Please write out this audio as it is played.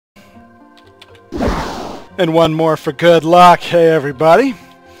And one more for good luck. Hey, everybody.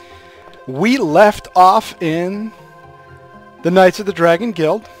 We left off in the Knights of the Dragon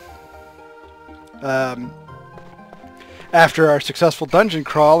Guild. After our successful dungeon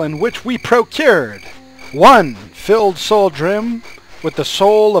crawl in which we procured one filled soul gem with the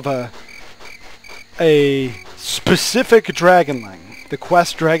soul of a specific dragonling. The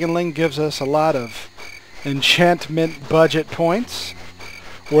quest dragonling gives us a lot of enchantment budget points,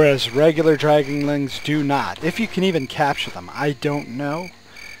 whereas regular dragonlings do not. If you can even capture them, I don't know.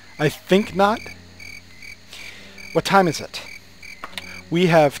 I think not. What time is it? We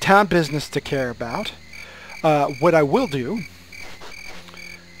have town business to care about. What I will do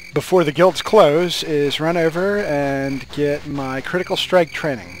before the guilds close is run over and get my critical strike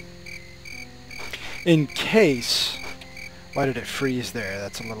training. In case... Why did it freeze there?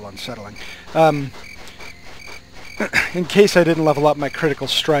 That's a little unsettling. In case I didn't level up my critical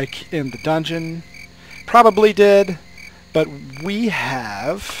strike in the dungeon. Probably did, but we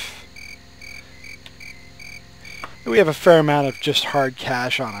have a fair amount of just hard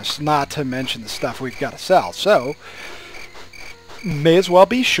cash on us, not to mention the stuff we've got to sell. So, may as well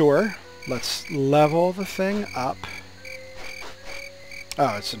be sure. Let's level the thing up.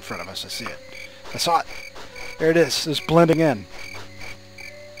 Oh, it's in front of us. I see it. I saw it. There it is. It's blending in.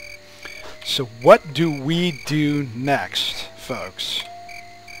 So what do we do next, folks?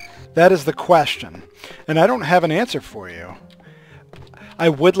 That is the question. And I don't have an answer for you. I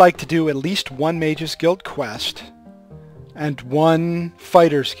would like to do at least one Mages Guild quest, and one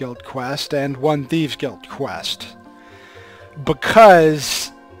Fighters Guild quest, and one Thieves Guild quest.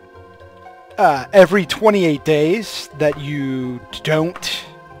 Because every 28 days that you don't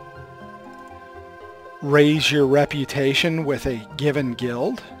raise your reputation with a given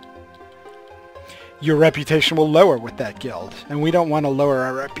guild, your reputation will lower with that guild. And we don't want to lower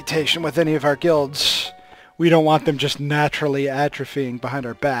our reputation with any of our guilds. We don't want them just naturally atrophying behind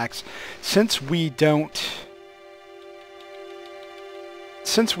our backs. Since we don't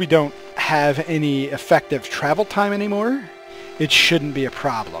have any effective travel time anymore, it shouldn't be a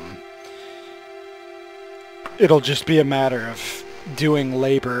problem. It'll just be a matter of doing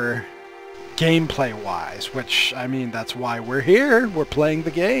labor gameplay-wise, which, I mean, that's why we're here. We're playing the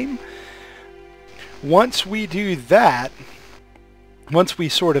game. Once we do that, once we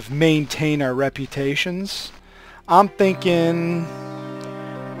sort of maintain our reputations, I'm thinking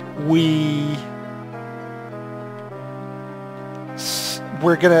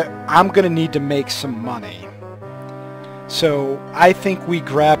I'm gonna need to make some money. So I think we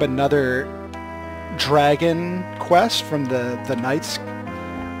grab another dragon quest from the Knights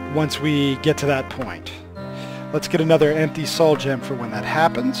once we get to that point. Let's get another empty soul gem for when that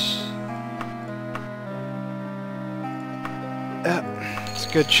happens. It's a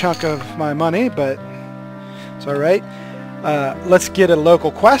good chunk of my money, but it's alright. Let's get a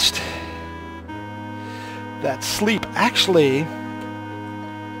local quest. That sleep. Actually,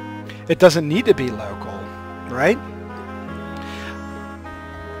 it doesn't need to be local, right?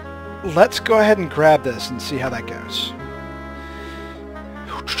 Let's go ahead and grab this and see how that goes.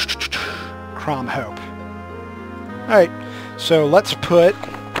 Crom Hope. Alright, so let's put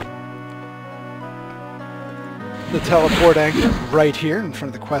the teleport anchor right here in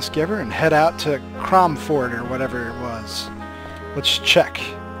front of the quest giver and head out to Cromford or whatever it was. Let's check.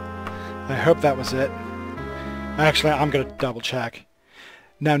 I hope that was it. Actually, I'm going to double check.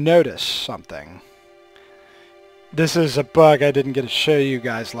 Now notice something. This is a bug I didn't get to show you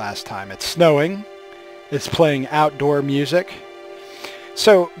guys last time. It's snowing. It's playing outdoor music.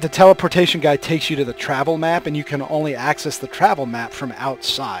 So the teleportation guide takes you to the travel map, and you can only access the travel map from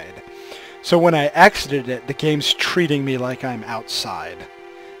outside. So when I exited it, the game's treating me like I'm outside.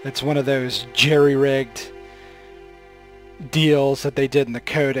 It's one of those jerry-rigged deals that they did in the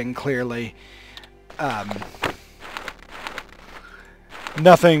coding, clearly.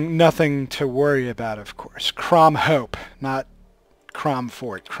 Nothing to worry about, of course. Crom Hope, not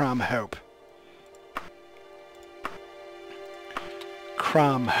Cromfort. Crom Hope.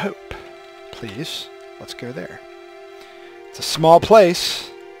 Crom Hope, please. Let's go there. It's a small place.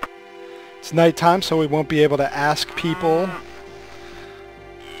 It's nighttime, so we won't be able to ask people.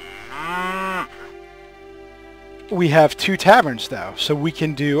 We have 2 taverns, though, so we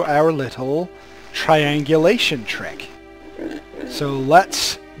can do our little triangulation trick. So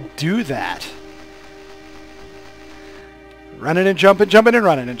let's do that. Running and jumping, jumping and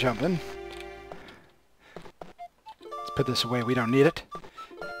running and jumping. Let's put this away. We don't need it.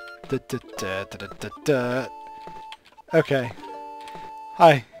 Okay.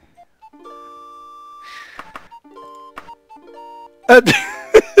 Hi.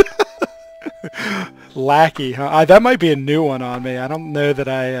 Lackey, huh? That might be a new one on me. I don't know that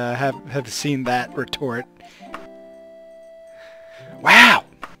I have seen that retort. Wow.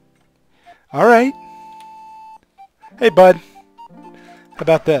 All right. Hey, bud. How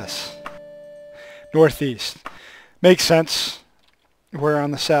about this? Northeast. Makes sense. We're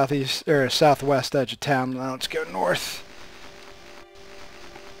on the southeast or southwest edge of town. Now let's go north.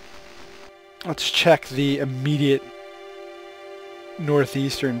 Let's check the immediate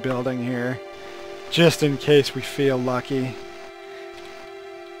northeastern building here, just in case we feel lucky.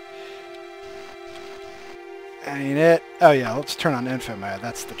 Ain't it? Oh yeah, let's turn on info mode.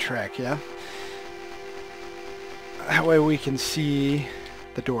 That's the trick, yeah? That way we can see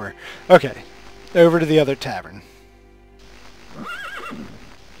the door. Okay, over to the other tavern.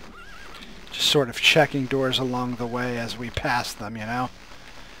 Just sort of checking doors along the way as we pass them, you know?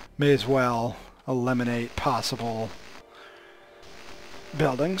 May as well eliminate possible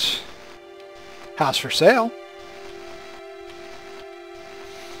buildings. House for sale.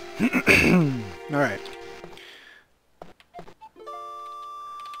 Alright.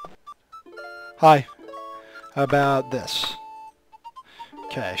 Hi. How about this?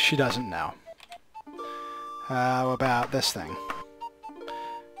 Okay, she doesn't know. How about this thing?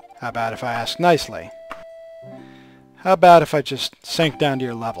 How about if I ask nicely? How about if I just sink down to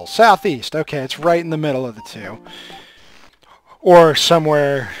your level? Southeast. Okay, it's right in the middle of the two. Or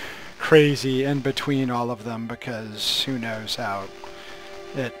somewhere crazy in between all of them, because who knows how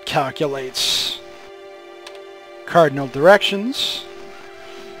it calculates cardinal directions.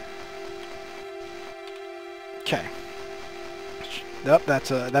 Okay. Yep,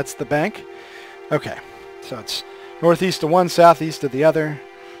 that's the bank. Okay, so it's northeast of one, southeast of the other.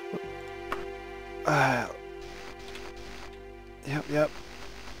 Yep.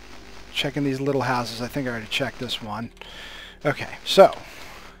 Checking these little houses. I think I already checked this one. Okay, so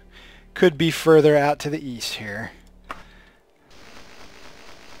could be further out to the east here.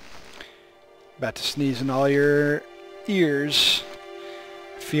 About to sneeze in all your ears.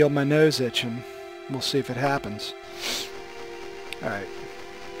 Feel my nose itching. We'll see if it happens. Alright.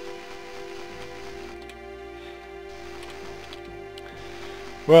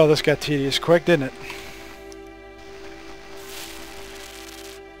 Well, this got tedious quick, didn't it?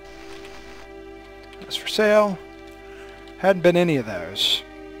 As for sale, hadn't been any of those.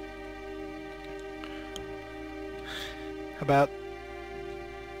 How about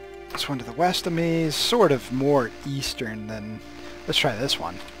this one to the west of me? Is sort of more eastern than... Let's try this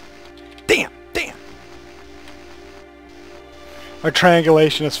one. Damn! Our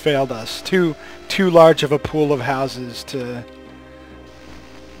triangulation has failed us. Too large of a pool of houses to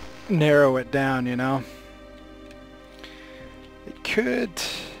narrow it down, you know? It could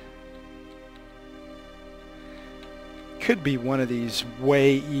be one of these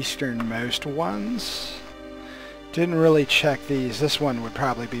way easternmost ones. Didn't really check these. This one would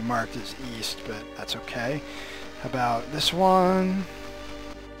probably be marked as east, but that's okay. How about this one?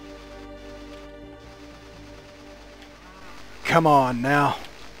 Come on now.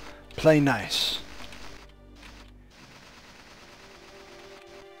 Play nice.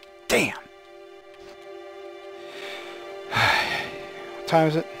 Damn. What time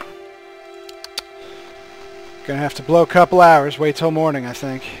is it? Gonna have to blow a couple hours. Wait till morning, I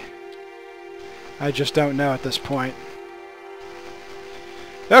think. I just don't know at this point.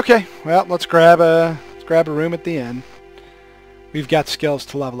 Okay, well, let's grab a room at the inn. We've got skills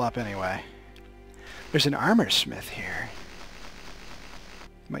to level up anyway. There's an armor smith here.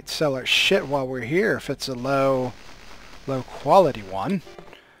 Might sell our shit while we're here if it's a low quality one.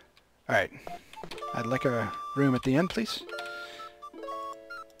 Alright. I'd like a room at the inn, please.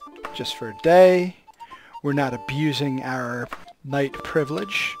 Just for a day. We're not abusing our night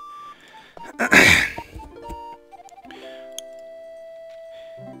privilege.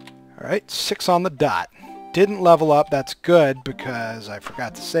 Alright, 6 on the dot. Didn't level up, that's good, because I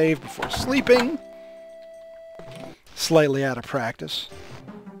forgot to save before sleeping. Slightly out of practice.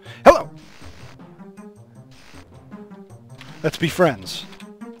 Hello! Let's be friends.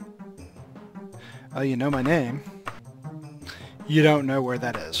 Oh, you know my name. You don't know where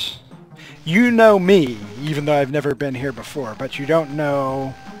that is. You know me, even though I've never been here before, but you don't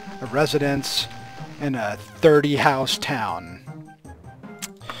know a residence in a 30-house town.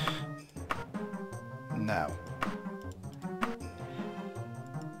 No.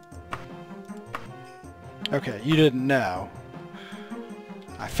 Okay, you didn't know.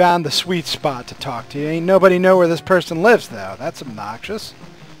 I found the sweet spot to talk to you. Ain't nobody know where this person lives, though. That's obnoxious.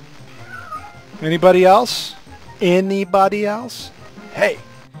 Anybody else? Anybody else? Hey!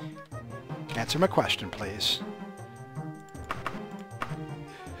 Answer my question, please.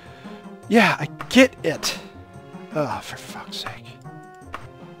 Yeah, I get it. Oh, for fuck's sake.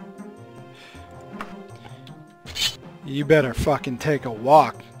 You better fucking take a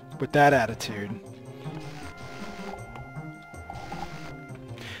walk with that attitude.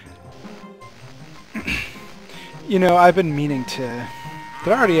 You know, I've been meaning to...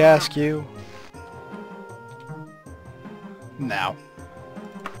 Did I already ask you? No.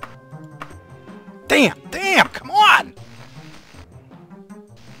 Damn, come on!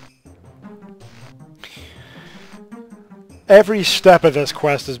 Every step of this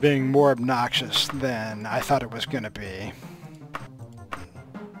quest is being more obnoxious than I thought it was going to be.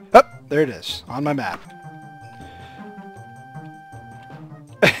 Oh, there it is, on my map.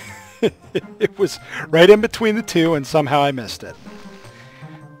 It was right in between the two, and somehow I missed it.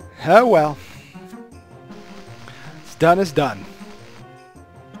 Oh well. It's done is done.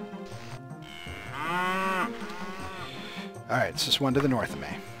 Alright, it's this one to the north of me.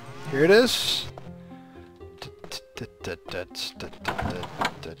 Here it is.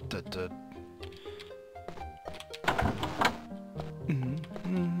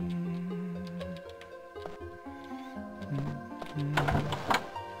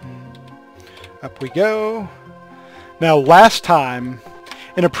 Up we go. Now, last time,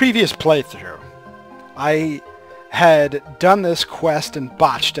 in a previous playthrough, I had done this quest and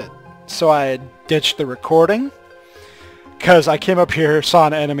botched it. So I had ditched the recording, because I came up here, saw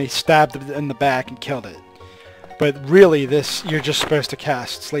an enemy, stabbed it in the back, and killed it. But really, this, you're just supposed to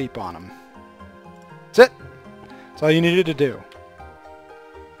cast sleep on them. That's it. That's all you needed to do.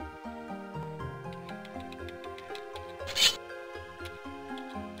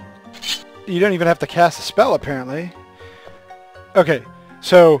 You don't even have to cast a spell, apparently. Okay,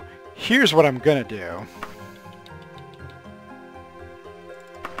 so here's what I'm gonna do.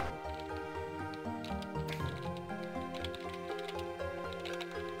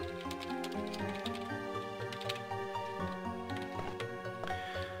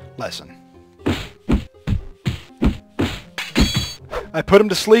 Listen. I put them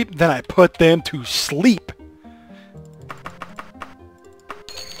to sleep, then I put them to sleep.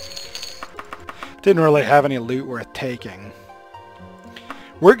 Didn't really have any loot worth taking.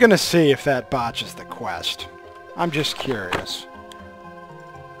 We're gonna see if that botches the quest. I'm just curious.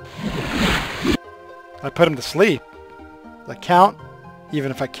 I put him to sleep. Does that count? Even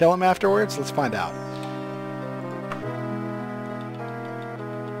if I kill him afterwards? Let's find out.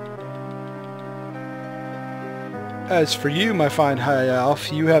 As for you, my fine high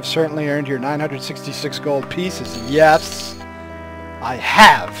elf, you have certainly earned your 966 gold pieces. Yes, I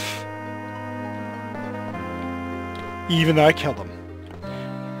have. Even though I killed him.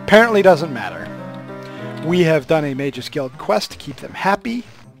 Apparently doesn't matter. We have done a Mage's Guild quest to keep them happy.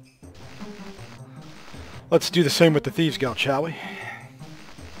 Let's do the same with the Thieves Guild, shall we?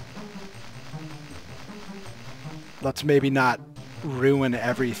 Let's maybe not ruin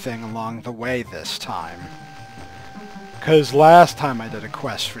everything along the way this time. Because last time I did a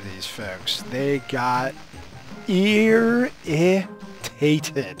quest for these folks, they got irritated.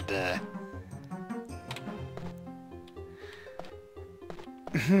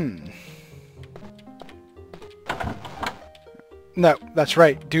 No, that's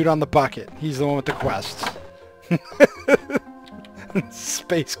right. Dude on the bucket. He's the one with the quests.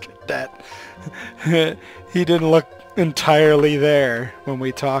 Space Cadet. He didn't look entirely there when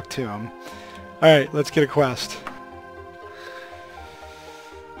we talked to him. Alright, let's get a quest.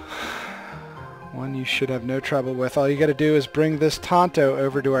 One you should have no trouble with. All you gotta do is bring this Tonto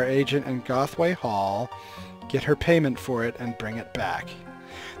over to our agent in Gothway Hall, get her payment for it, and bring it back.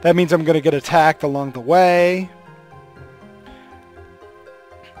 That means I'm gonna get attacked along the way.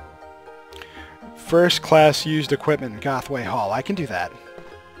 First class used equipment in Gothway Hall. I can do that.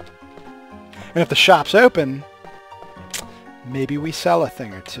 And if the shop's open, maybe we sell a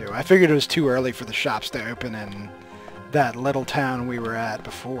thing or two. I figured it was too early for the shops to open in that little town we were at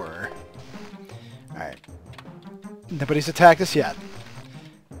before. Alright. Nobody's attacked us yet.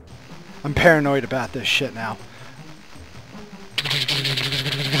 I'm paranoid about this shit now.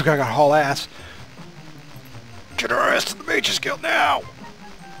 I got haul ass. Get our ass to the Mage's Guild now!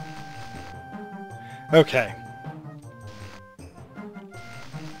 Okay.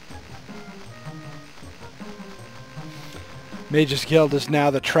 Mage's Guild is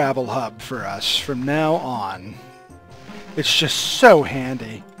now the travel hub for us from now on. It's just so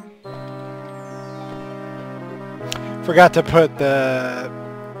handy. Forgot to put the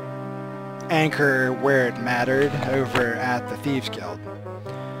anchor where it mattered over at the Thieves Guild.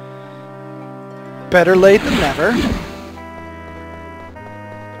 Better late than never.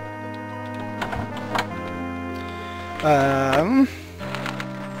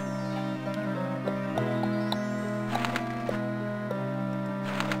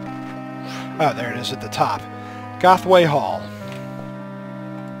 Oh, there it is at the top. Gothway Hall.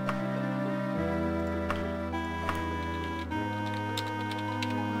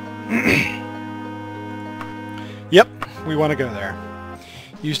 Yep, we want to go there.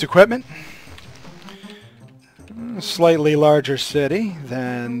 Used equipment. Slightly larger city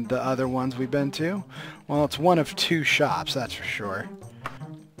than the other ones we've been to. Well, it's one of two shops, that's for sure.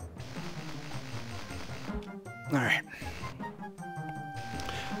 Alright.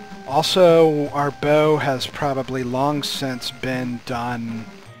 Also, our bow has probably long since been done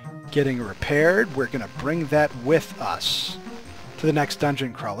getting repaired. We're going to bring that with us to the next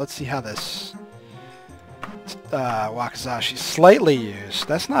dungeon crawl. Let's see how this Wakazashi's slightly used.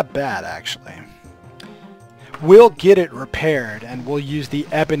 That's not bad, actually. We'll get it repaired, and we'll use the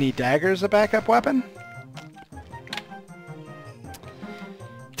ebony dagger as a backup weapon.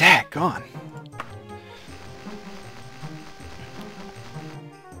 Daggone.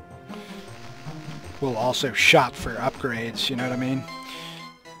 We'll also shop for upgrades, you know what I mean?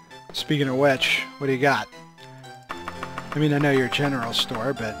 Speaking of which, what do you got? I mean, I know you're a general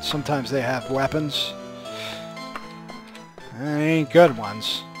store, but sometimes they have weapons. They ain't good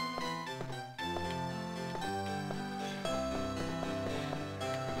ones.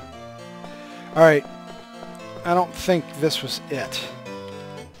 Alright. I don't think this was it.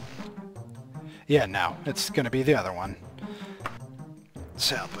 Yeah, no. It's going to be the other one.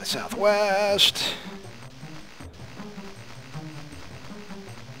 South by Southwest.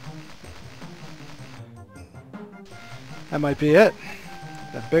 That might be it.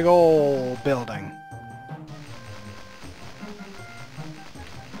 That big old building.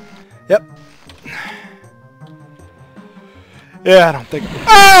 Yep. Yeah, I don't think...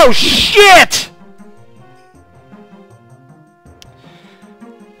 Oh, shit!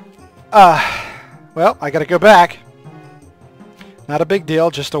 Well, I gotta go back. Not a big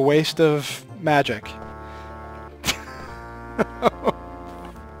deal, just a waste of magic.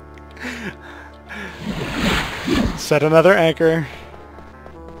 Set another anchor.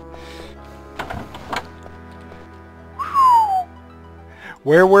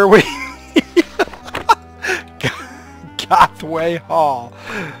 Where were we? Gothway Hall.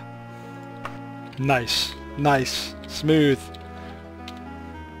 Nice. Nice. Smooth.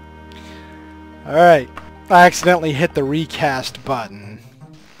 Alright. I accidentally hit the recast button.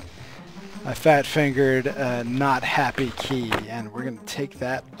 I fat-fingered a not happy key, and we're going to take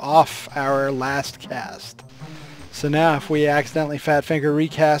that off our last cast. So now if we accidentally fat-finger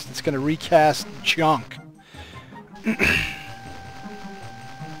recast, it's going to recast junk.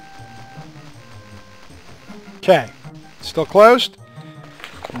 Okay. Still closed?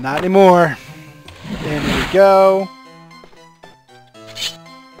 Not anymore. In we go.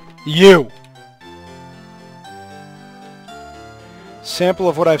 You! Sample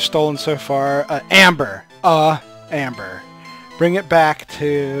of what I've stolen so far. Amber. Amber. Bring it back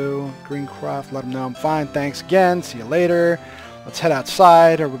to Greencroft. Let them know I'm fine. Thanks again. See you later. Let's head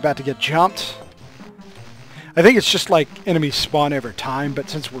outside. Are we about to get jumped? I think it's just like enemies spawn over time, but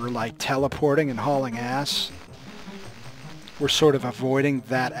since we're like teleporting and hauling ass, we're sort of avoiding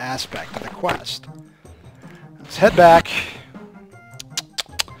that aspect of the quest. Let's head back.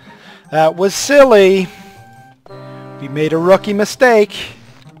 That was silly. We made a rookie mistake.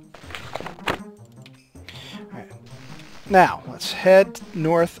 Right. Now, let's head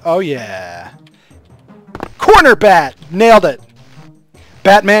north. Oh, yeah. Corner bat! Nailed it.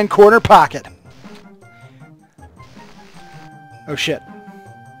 Batman corner pocket. Oh, shit.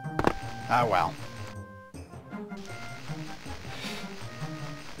 Ah, well.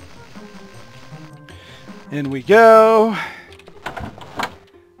 In we go.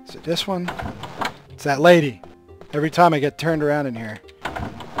 Is it this one? It's that lady. Every time I get turned around in here.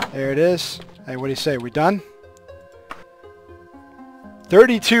 There it is. Hey, what do you say? We done?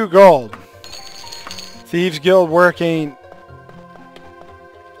 32 gold. Thieves Guild work ain't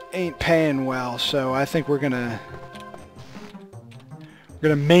paying well, so I think we're gonna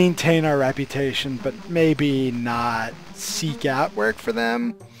maintain our reputation, but maybe not seek out work for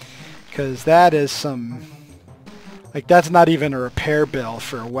them, because that is some, like, that's not even a repair bill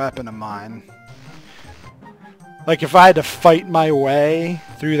for a weapon of mine. Like, if I had to fight my way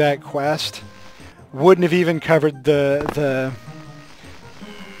through that quest, wouldn't have even covered the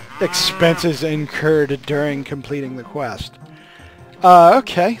expenses incurred during completing the quest.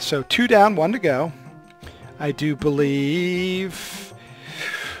 Okay, so 2 down, 1 to go. I do believe...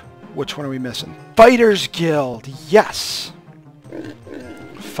 Which one are we missing? Fighters Guild, yes!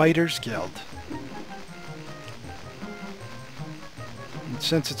 Fighters Guild. And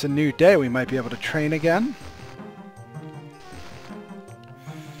since it's a new day, we might be able to train again.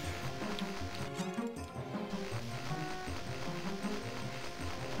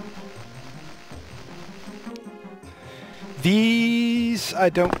 these, I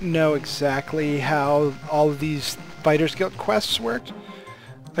don't know exactly how all of these Fighters Guild quests worked.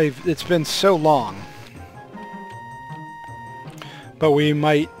 It's been so long. But we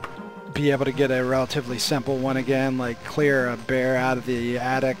might be able to get a relatively simple one again, like clear a bear out of the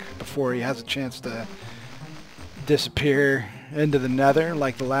attic before he has a chance to disappear into the nether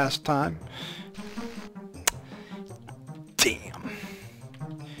like the last time. Damn.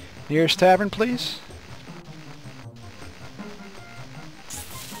 Nearest tavern, please?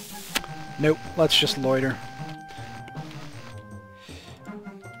 Nope, let's just loiter.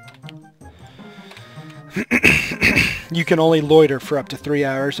 You can only loiter for up to 3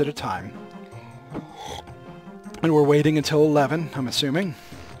 hours at a time. And we're waiting until 11, I'm assuming.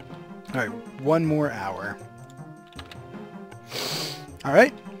 Alright, 1 more hour.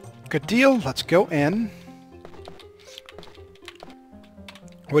 Alright, good deal. Let's go in.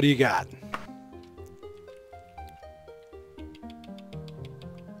 What do you got?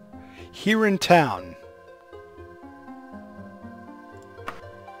 Here in town.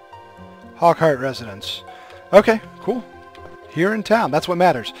 Hawkheart residence. Okay, cool. Here in town. That's what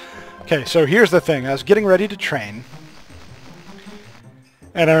matters. Okay, so here's the thing. I was getting ready to train.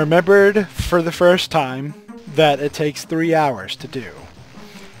 And I remembered for the first time that it takes 3 hours to do.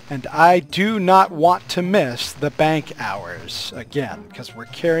 And I do not want to miss the bank hours again, because we're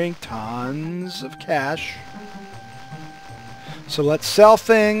carrying tons of cash. So let's sell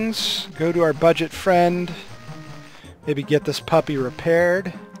things, go to our budget friend, maybe get this puppy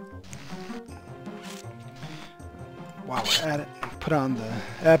repaired. While we're at it, put on the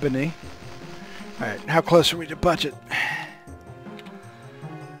ebony. Alright, how close are we to budget?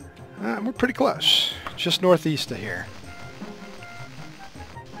 We're pretty close. Just northeast of here.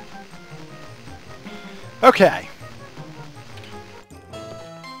 Okay.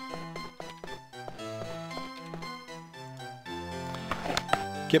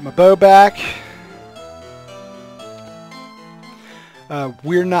 Get my bow back.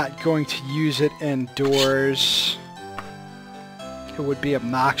 We're not going to use it indoors. It would be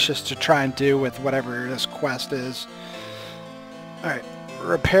obnoxious to try and do with whatever this quest is. Alright,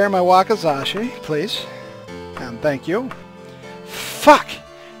 repair my wakizashi, please. And thank you. Fuck!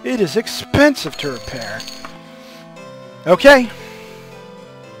 It is expensive to repair. Okay.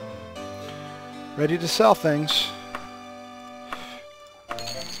 Ready to sell things.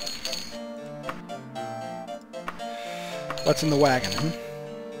 What's in the wagon?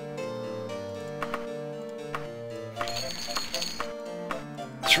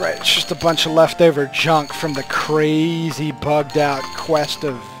 That's right, it's just a bunch of leftover junk from the crazy bugged out quest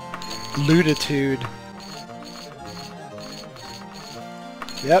of Lootitude.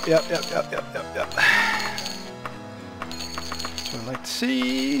 Yep. That's what I'd like to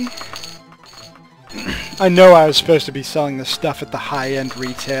see. I know I was supposed to be selling this stuff at the high-end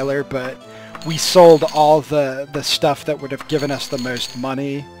retailer, but we sold all the stuff that would have given us the most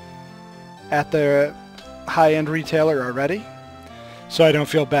money at the high-end retailer already. So I don't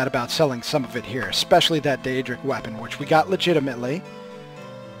feel bad about selling some of it here, especially that Daedric weapon, which we got legitimately.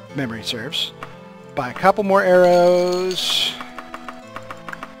 Memory serves. Buy a couple more arrows.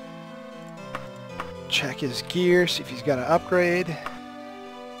 Check his gear, see if he's got an upgrade.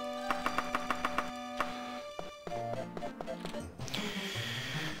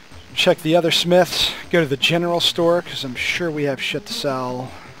 Check the other smiths. Go to the general store, because I'm sure we have shit to sell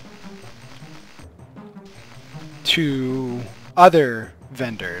to other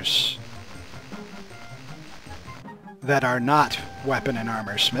vendors that are not weapon and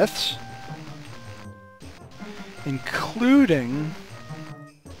armor smiths, including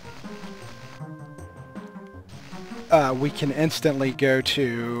we can instantly go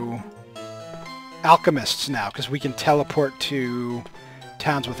to alchemists now, because we can teleport to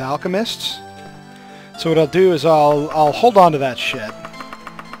towns with alchemists. So what I'll do is I'll hold on to that shit.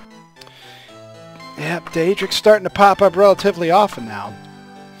 Yep, Daedric's starting to pop up relatively often now.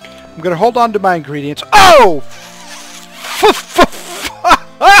 I'm gonna hold on to my ingredients. Oh!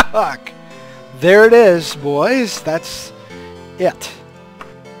 Fuck! There it is, boys. That's it.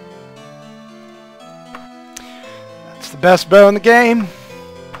 That's the best bow in the game.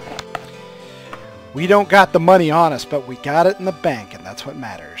 We don't got the money on us, but we got it in the bank, and that's what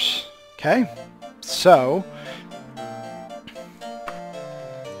matters. Okay? So,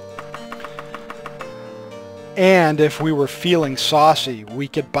 and if we were feeling saucy, we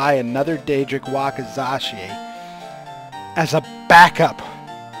could buy another Daedric Wakizashi as a backup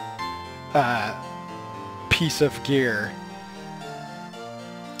piece of gear.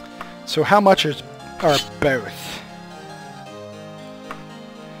 So how much are both?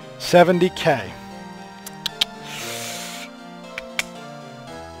 70k.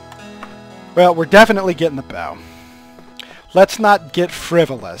 Well, we're definitely getting the bow. Let's not get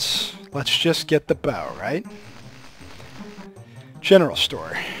frivolous. Let's just get the bow, right? General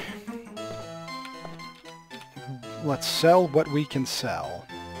store. Let's sell what we can sell.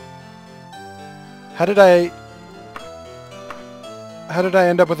 How did I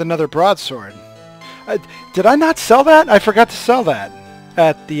end up with another broadsword? Did I not sell that? I forgot to sell that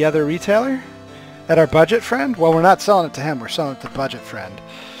at the other retailer? At our budget friend? Well, we're not selling it to him. We're selling it to the budget friend.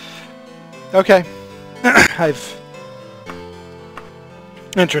 Okay.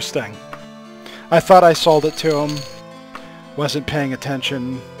 Interesting. I thought I sold it to him. Wasn't paying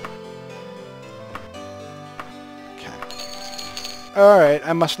attention. Okay. Alright,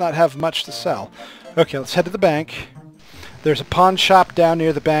 I must not have much to sell. Okay, let's head to the bank. There's a pawn shop down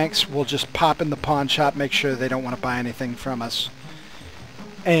near the banks. We'll just pop in the pawn shop, make sure they don't want to buy anything from us.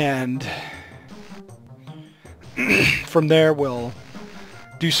 And from there, we'll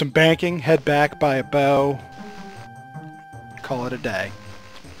do some banking, head back, buy a bow, call it a day.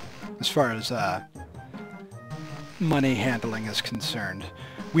 As far as money handling is concerned.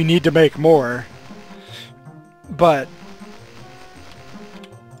 We need to make more, but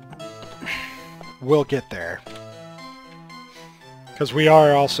we'll get there. Because we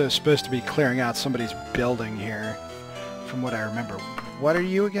are also supposed to be clearing out somebody's building here, from what I remember. What are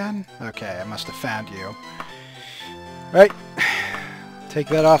you again? Okay, I must have found you. Right. Take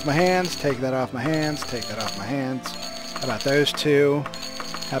that off my hands, take that off my hands, take that off my hands. How about those two?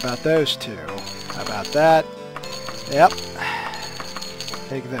 How about those two? How about that? Yep.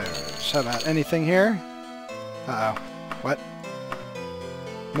 Take those. How about anything here? Uh-oh. What?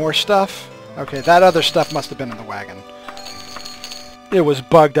 More stuff? Okay, that other stuff must have been in the wagon. It was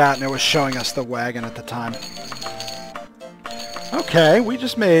bugged out and it was showing us the wagon at the time. Okay, we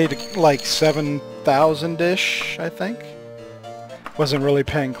just made like 7,000-ish, I think. Wasn't really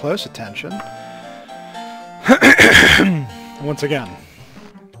paying close attention. Once again,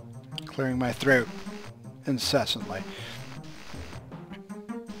 clearing my throat incessantly.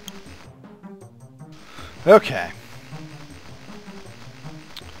 Okay.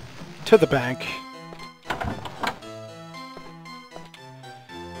 To the bank.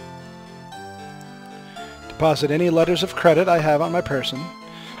 Deposit any letters of credit I have on my person.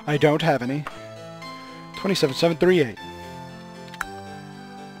 I don't have any. 27738.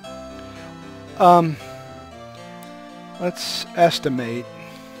 Let's estimate.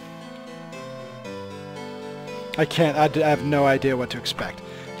 I have no idea what to expect.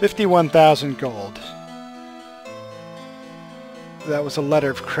 51,000 gold. That was a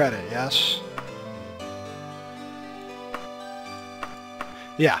letter of credit, yes?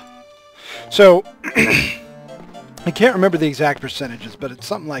 Yeah. So, I can't remember the exact percentages, but it's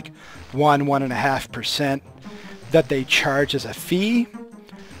something like 1.5% that they charge as a fee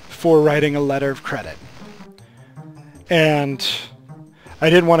for writing a letter of credit. And I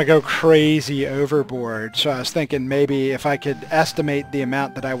didn't want to go crazy overboard, so I was thinking maybe if I could estimate the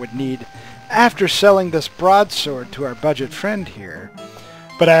amount that I would need after selling this broadsword to our budget friend here.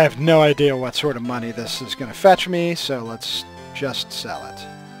 But I have no idea what sort of money this is going to fetch me, so let's just sell it.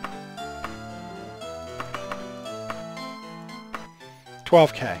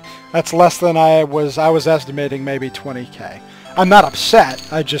 12k. That's less than I was estimating, maybe 20k. I'm not upset,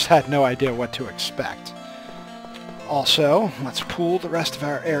 I just had no idea what to expect. Also, let's pull the rest of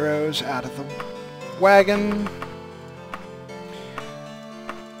our arrows out of the wagon.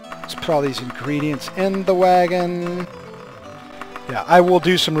 Let's put all these ingredients in the wagon. Yeah, I will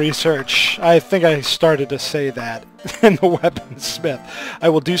do some research. I think I started to say that in the weaponsmith. I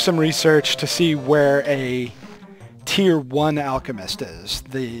will do some research to see where a tier 1 alchemist is.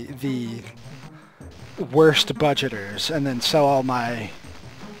 The worst budgeters, and then sell all my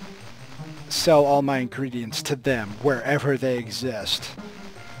ingredients to them wherever they exist.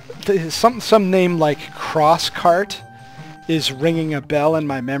 Some name like Crosscart is ringing a bell in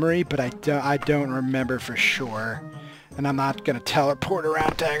my memory, but I don't remember for sure. And I'm not going to teleport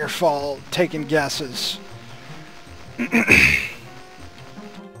around Daggerfall taking guesses.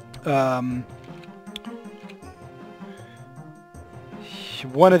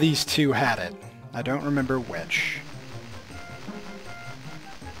 One of these two had it. I don't remember which.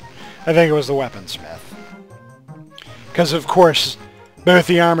 I think it was the weaponsmith. Because, of course, both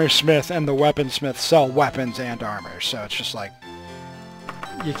the armorsmith and the weaponsmith sell weapons and armor, so it's just like,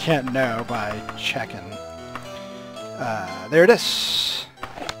 you can't know by checking. There it is.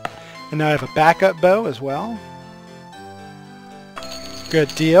 And now I have a backup bow as well.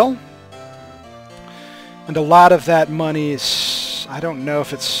 Good deal. And a lot of that money is, I don't know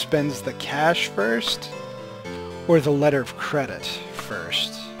if it spends the cash first or the letter of credit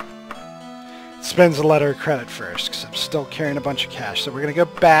first. spends the letter of credit first, because I'm still carrying a bunch of cash. So we're going to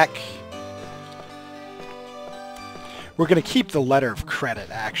go back. We're going to keep the letter of credit,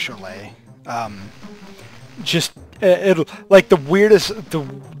 actually. Just, it'll, like, the weirdest,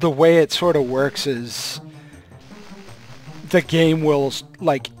 the way it sort of works is the game will,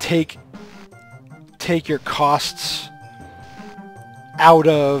 like, take your costs out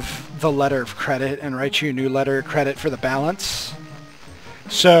of the letter of credit and write you a new letter of credit for the balance.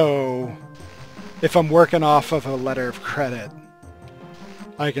 So if I'm working off of a letter of credit,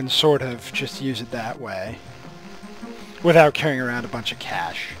 I can sort of just use it that way without carrying around a bunch of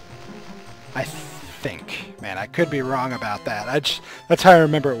cash. I think. Man, I could be wrong about that. That's how I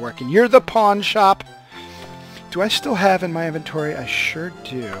remember it working. You're the pawn shop. Do I still have in my inventory? I sure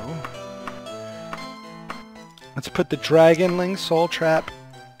do. Let's put the Dragonling Soul Trap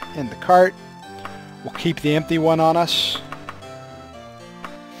in the cart. We'll keep the empty one on us.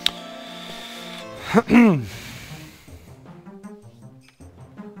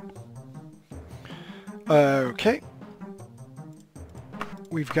 Okay.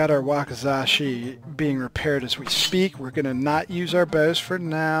 We've got our Wakizashi being repaired as we speak. We're going to not use our bows for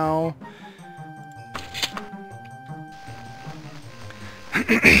now.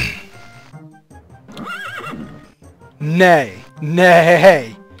 Nay.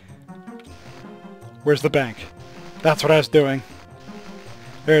 Nay. Where's the bank? That's what I was doing.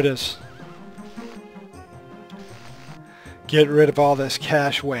 There it is. Get rid of all this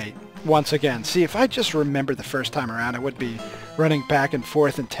cash weight. Once again. See, if I just remembered the first time around, I would be running back and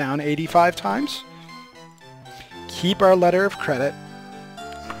forth in town 85 times. Keep our letter of credit.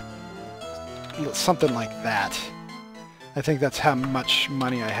 Something like that. I think that's how much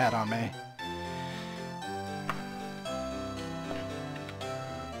money I had on me.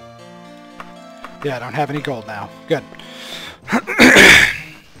 Yeah, I don't have any gold now. Good.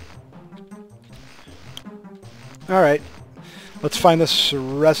 Alright. Let's find this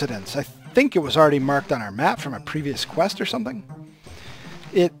residence. I think it was already marked on our map from a previous quest or something.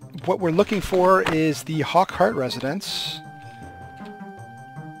 What we're looking for is the Hawkheart residence.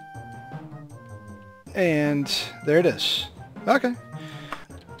 And there it is. Okay.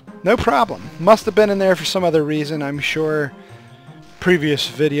 No problem. Must have been in there for some other reason. I'm sure previous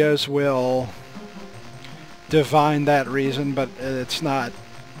videos will divine that reason, but it's not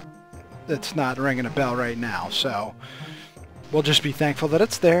ringing a bell right now. So we'll just be thankful that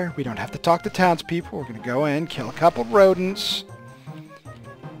it's there. We don't have to talk to townspeople. We're going to go in, kill a couple rodents,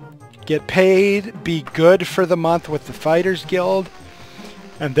 get paid, be good for the month with the Fighters Guild,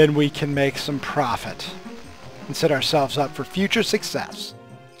 and then we can make some profit and set ourselves up for future success.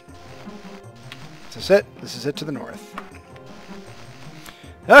 This is it. This is it to the north.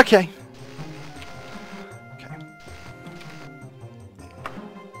 Okay.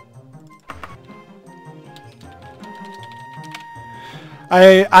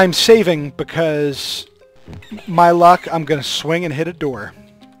 I'm saving because my luck, I'm going to swing and hit a door.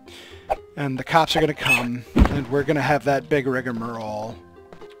 And the cops are going to come, and we're going to have that big rigmarole.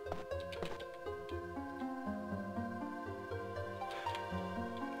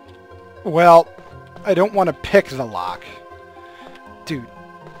 Well, I don't want to pick the lock. Dude,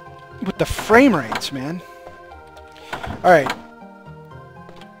 with the frame rates, man. Alright.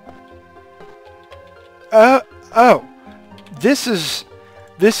 Oh. This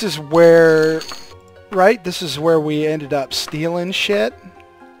is where, right? This is where we ended up stealing shit.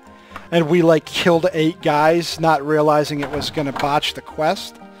 And we, like, killed 8 guys, not realizing it was going to botch the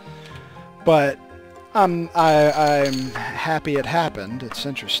quest. But I'm happy it happened. It's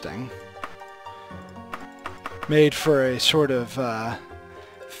interesting. Made for a sort of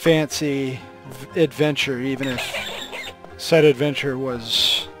fancy adventure, even if said adventure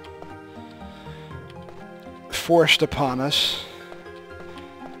was forced upon us.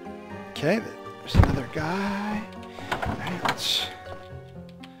 Okay, there's another guy. All right, let's...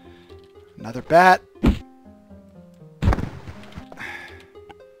 Another bat.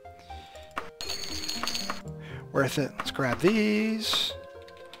 Worth it. Let's grab these.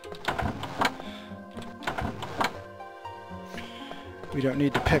 We don't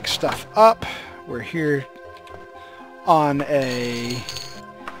need to pick stuff up. We're here on a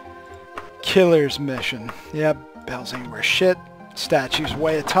killer's mission. Yep, bells ain't worth shit. Statues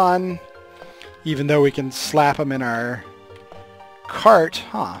weigh a ton. Even though we can slap them in our cart.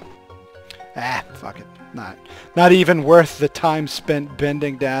 Huh. Ah, fuck it. Not even worth the time spent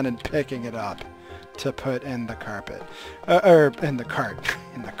bending down and picking it up to put in the carpet. Or in the cart.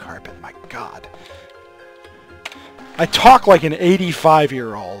 In the carpet, my god. I talk like an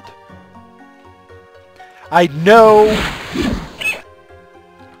 85-year-old. I know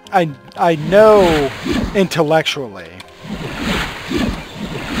I know intellectually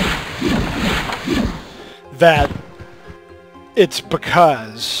that it's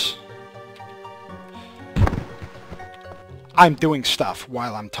because I'm doing stuff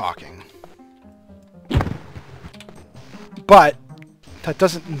while I'm talking. But that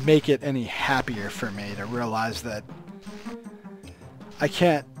doesn't make it any happier for me to realize that I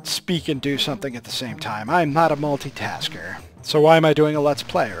can't speak and do something at the same time. I'm not a multitasker. So why am I doing a Let's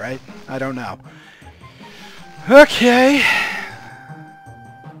Play, right? I don't know. Okay.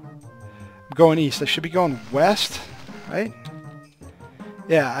 I'm going east. I should be going west, right?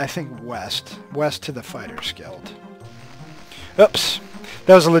 Yeah, I think west. West to the Fighters Guild. Oops.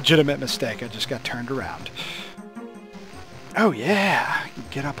 That was a legitimate mistake. I just got turned around. Oh yeah, I can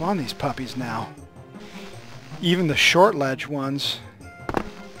get up on these puppies now. Even the short ledge ones.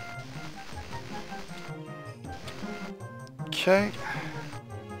 Okay.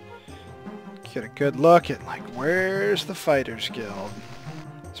 Get a good look at, like, where's the Fighters Guild?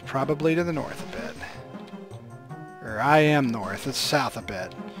 It's probably to the north a bit. Or I am north. It's south a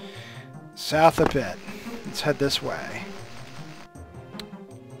bit. South a bit. Let's head this way.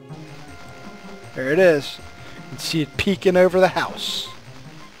 There it is. You can see it peeking over the house.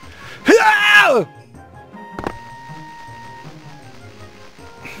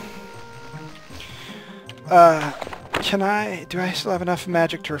 Do I still have enough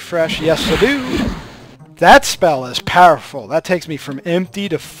magic to refresh? Yes, I do. That spell is powerful. That takes me from empty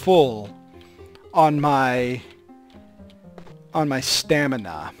to full on my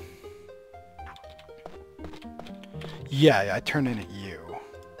stamina. Yeah, I turn in at you.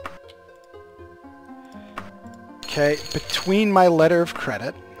 Okay, between my letter of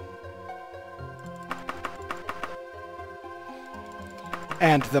credit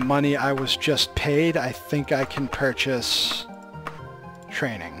and the money I was just paid, I think I can purchase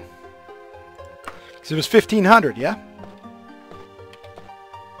training. Because it was 1,500, yeah?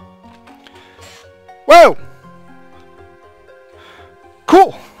 Whoa!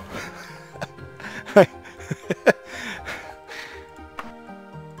 Cool!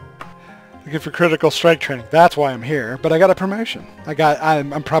 Looking for critical strike training. That's why I'm here. But I got a promotion.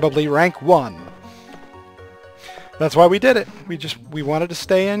 I'm probably rank 1. That's why we did it. We wanted to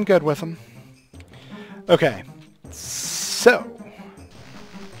stay in good with them. Okay. So.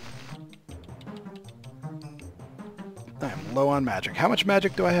 I'm low on magic. How much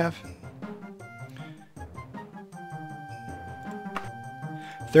magic do I have?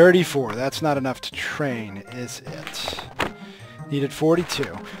 34. That's not enough to train, is it? Needed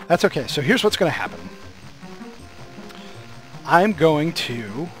 42. That's okay. So here's what's going to happen. I'm going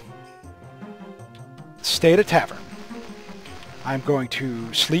to stay at a tavern. I'm going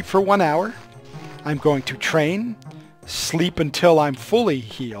to sleep for 1 hour. I'm going to train, sleep until I'm fully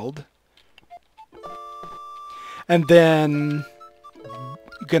healed, and then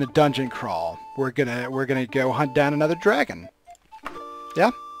I'm gonna dungeon crawl. We're gonna go hunt down another dragon.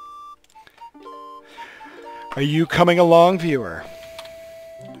 Yeah? Are you coming along, viewer?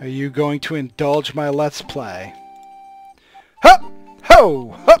 Are you going to indulge my Let's Play? Hup!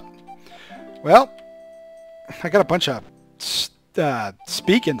 Ho! Hup! Well, I got a bunch of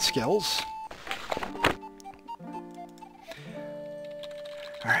speaking skills.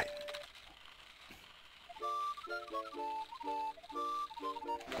 Alright.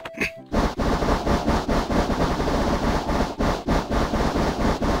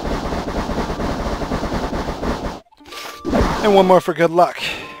 And one more for good luck.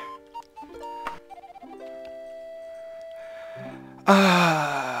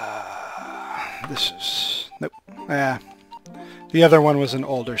 This is... Nope. The other one was an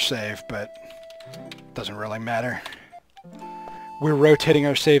older save, but doesn't really matter. We're rotating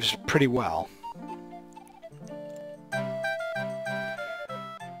our saves pretty well.